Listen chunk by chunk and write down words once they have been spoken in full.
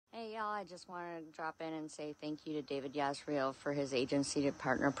y'all. I just wanted to drop in and say thank you to David Yasriel for his agency to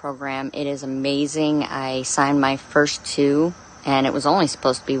partner program. It is amazing. I signed my first two, and it was only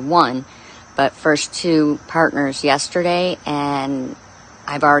supposed to be one, but first two partners yesterday, and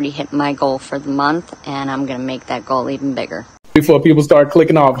I've already hit my goal for the month, and I'm going to make that goal even bigger. Before people start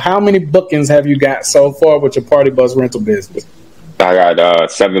clicking off, how many bookings have you got so far with your party bus rental business? I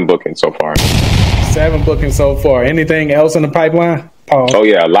got 7 bookings so far. 7 bookings so far. Anything else in the pipeline? Oh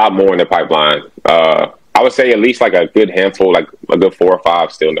yeah, a lot more in the pipeline. I would say at least like a good handful, like a good 4 or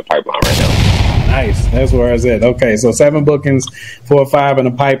 5 still in the pipeline right now. Nice. That's where I was at. Okay, so 7 bookings, 4 or 5 in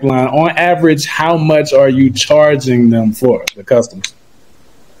the pipeline. On average, how much are you charging them for, the customers?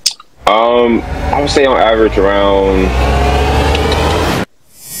 I would say on average around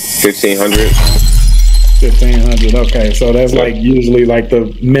 1,500. 1,500. Okay, so that's like usually like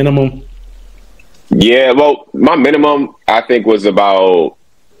the minimum. Yeah, well, my minimum I think was about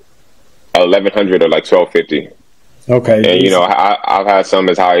 1,100 or like 1,250. Okay, and you know I've had some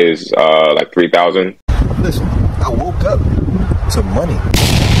as high as like 3,000. Listen, I woke up to money.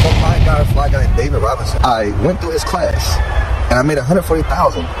 Some fly guy David Robinson. I went through his class and I made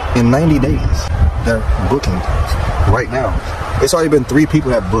 140,000 in 90 days. They're booking right now. It's already been 3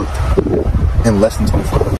 people that booked in less than 24 hours.